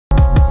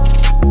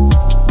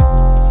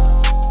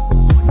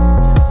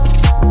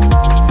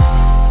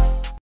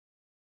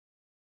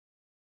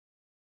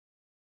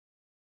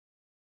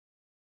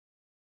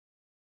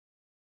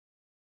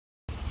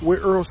with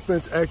Errol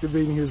Spence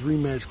activating his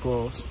rematch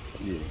clause.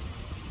 Yeah.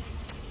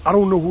 I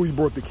don't know who he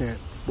brought to camp,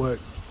 but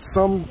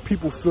some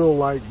people feel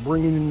like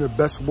bringing in the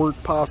best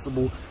work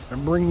possible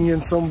and bringing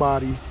in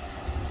somebody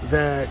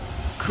that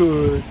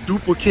could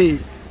duplicate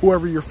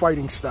whoever you're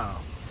fighting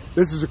style.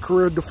 This is a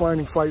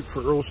career-defining fight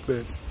for Errol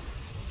Spence.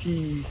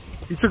 He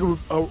took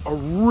a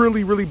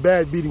really, really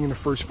bad beating in the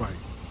first fight.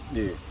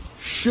 Yeah.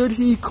 Should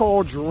he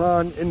call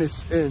Jaron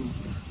Ennis in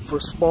for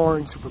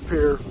sparring to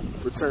prepare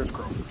for Terence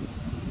Crawford?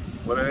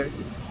 Well,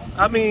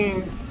 I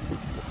mean,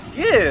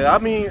 yeah. I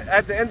mean,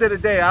 at the end of the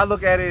day, I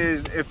look at it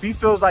as if he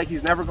feels like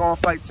he's never going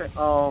to fight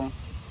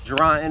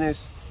Jaron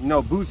Ennis, you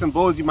know, Boots and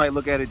Bulls, you might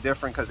look at it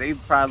different because they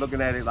probably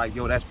looking at it like,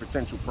 yo, that's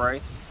potential prey.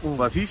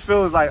 But if he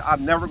feels like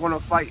I'm never going to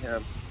fight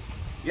him,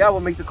 yeah, I will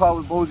make the call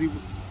with Boozy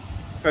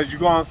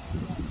because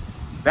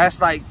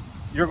that's like,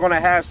 you're going to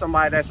have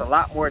somebody that's a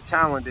lot more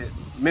talented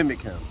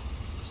mimic him.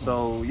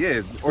 So,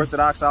 yeah,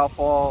 orthodox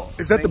southpaw.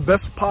 Is that the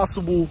best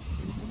possible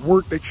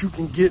work that you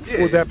can get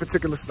for that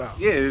particular style?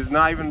 Yeah, it's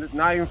not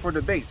even for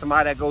debate.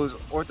 Somebody that goes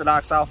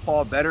orthodox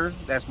southpaw better,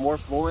 that's more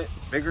fluent,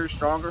 bigger,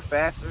 stronger,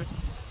 faster,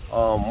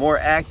 more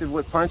active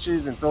with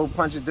punches and throw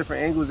punches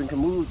different angles and can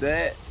move,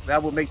 that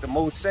would make the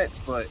most sense.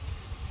 But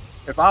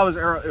if I was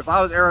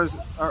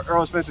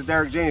Errol Spence and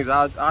Derrick James,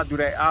 I'll do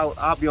that.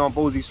 I'll be on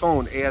Bozy's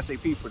phone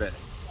ASAP for that.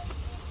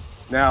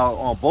 Now,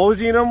 on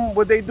Bozy and them,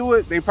 would they do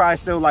it? They probably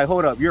still like,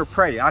 hold up, you're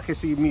prey. I can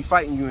see me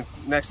fighting you in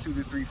the next 2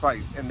 to 3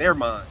 fights in their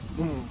mind.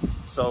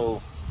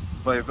 So,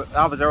 but if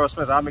I was Errol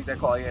Spence, I'd make that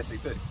call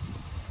ASAP.